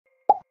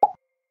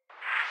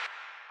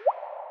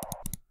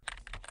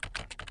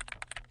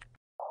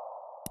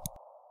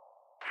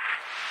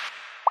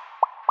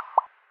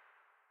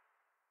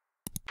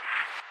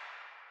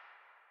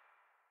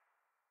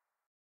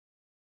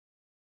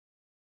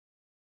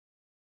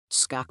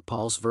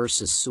Skocpol's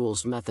versus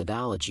Sewell's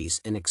methodologies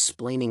in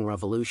explaining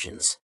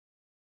revolutions.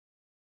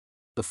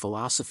 The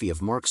philosophy of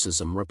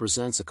Marxism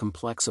represents a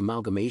complex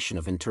amalgamation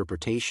of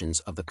interpretations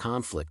of the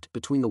conflict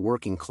between the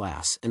working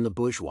class and the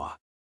bourgeois.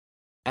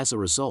 As a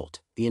result,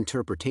 the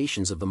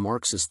interpretations of the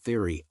Marxist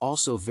theory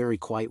also vary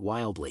quite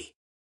wildly.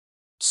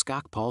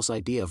 Skocpol's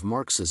idea of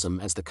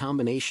Marxism as the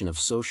combination of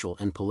social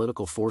and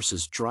political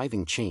forces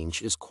driving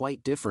change is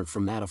quite different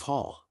from that of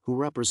Hall, who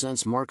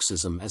represents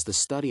Marxism as the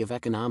study of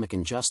economic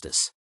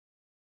injustice.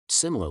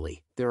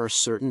 Similarly, there are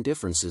certain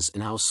differences in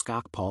how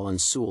Skocpol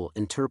and Sewell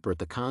interpret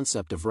the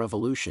concept of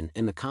revolution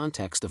in the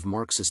context of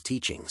Marxist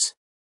teachings.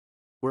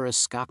 Whereas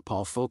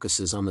Skocpol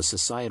focuses on the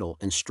societal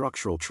and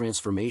structural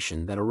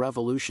transformation that a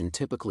revolution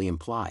typically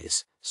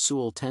implies,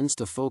 Sewell tends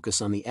to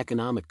focus on the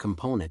economic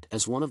component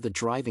as one of the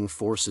driving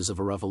forces of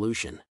a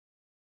revolution.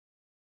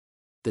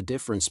 The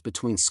difference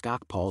between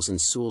Skocpol's and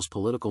Sewell's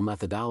political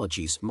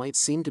methodologies might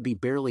seem to be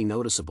barely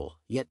noticeable,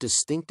 yet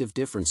distinctive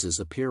differences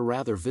appear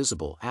rather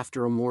visible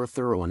after a more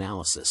thorough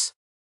analysis.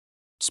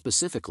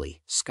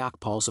 Specifically,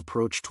 Skocpol's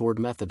approach toward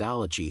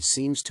methodology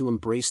seems to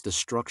embrace the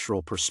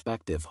structural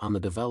perspective on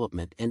the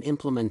development and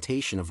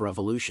implementation of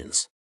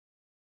revolutions.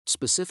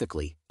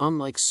 Specifically,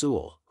 unlike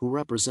Sewell, who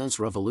represents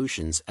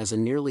revolutions as a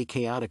nearly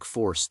chaotic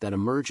force that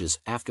emerges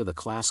after the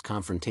class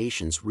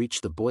confrontations reach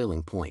the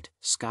boiling point,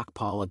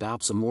 Skocpol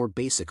adopts a more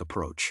basic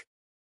approach.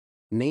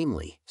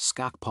 Namely,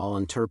 Skocpol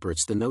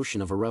interprets the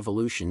notion of a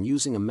revolution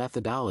using a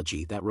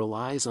methodology that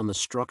relies on the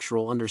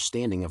structural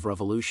understanding of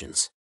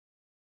revolutions.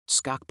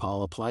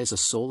 Skocpol applies a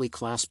solely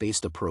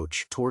class-based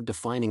approach toward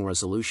defining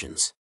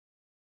resolutions.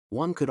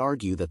 One could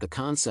argue that the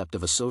concept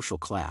of a social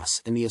class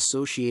and the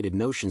associated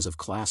notions of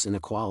class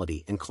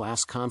inequality and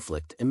class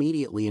conflict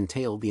immediately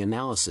entail the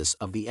analysis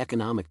of the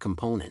economic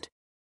component.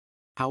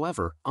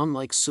 However,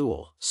 unlike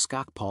Sewell,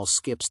 Skocpol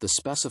skips the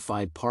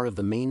specified part of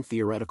the main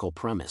theoretical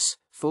premise,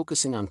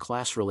 focusing on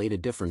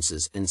class-related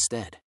differences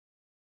instead.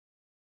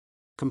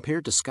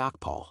 Compared to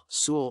Skocpol,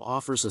 Sewell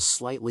offers a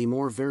slightly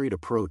more varied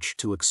approach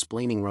to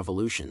explaining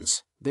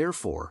revolutions,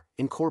 therefore,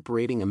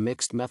 incorporating a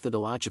mixed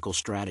methodological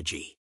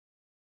strategy.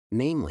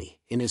 Namely,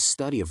 in his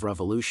study of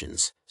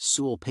revolutions,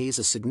 Sewell pays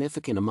a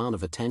significant amount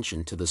of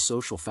attention to the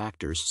social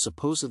factors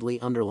supposedly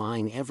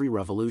underlying every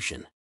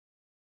revolution.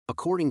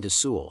 According to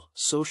Sewell,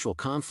 social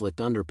conflict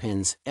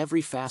underpins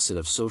every facet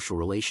of social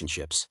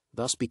relationships,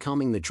 thus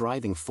becoming the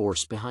driving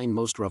force behind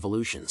most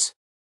revolutions.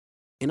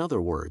 In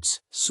other words,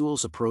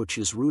 Sewell's approach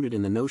is rooted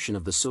in the notion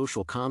of the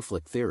social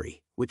conflict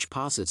theory, which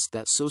posits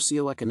that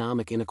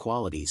socioeconomic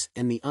inequalities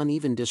and the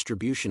uneven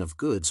distribution of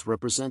goods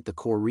represent the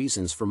core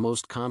reasons for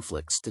most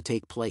conflicts to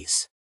take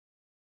place.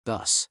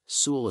 Thus,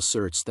 Sewell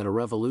asserts that a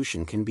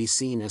revolution can be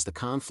seen as the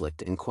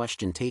conflict in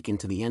question taken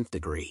to the nth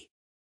degree.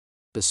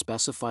 The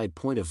specified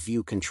point of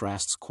view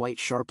contrasts quite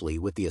sharply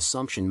with the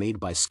assumption made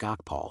by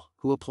Skocpol,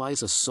 who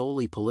applies a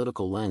solely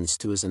political lens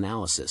to his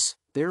analysis,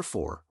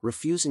 therefore,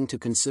 refusing to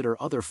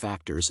consider other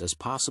factors as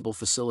possible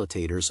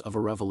facilitators of a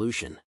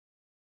revolution.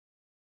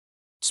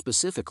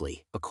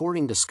 Specifically,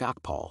 according to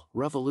Skocpol,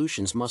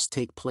 revolutions must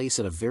take place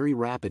at a very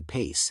rapid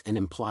pace and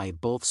imply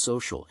both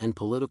social and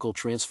political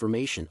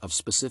transformation of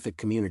specific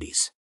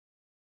communities.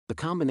 The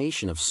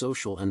combination of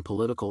social and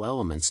political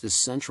elements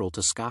is central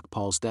to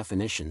Skocpol's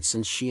definition,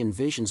 since she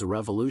envisions a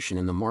revolution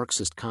in the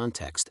Marxist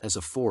context as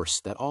a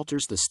force that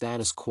alters the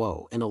status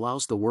quo and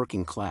allows the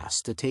working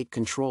class to take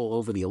control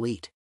over the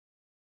elite.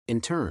 In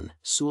turn,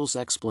 Sewell's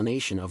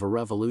explanation of a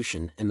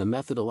revolution and the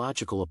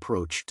methodological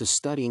approach to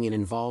studying it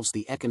involves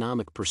the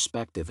economic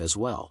perspective as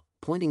well,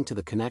 pointing to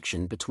the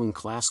connection between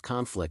class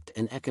conflict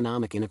and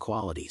economic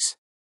inequalities.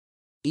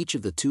 Each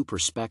of the two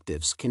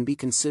perspectives can be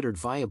considered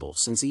viable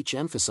since each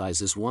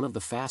emphasizes one of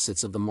the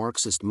facets of the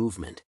Marxist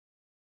movement.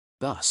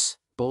 Thus,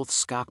 both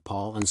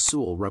Skocpol and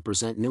Sewell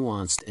represent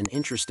nuanced and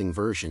interesting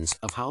versions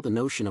of how the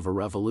notion of a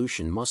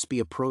revolution must be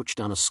approached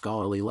on a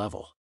scholarly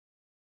level.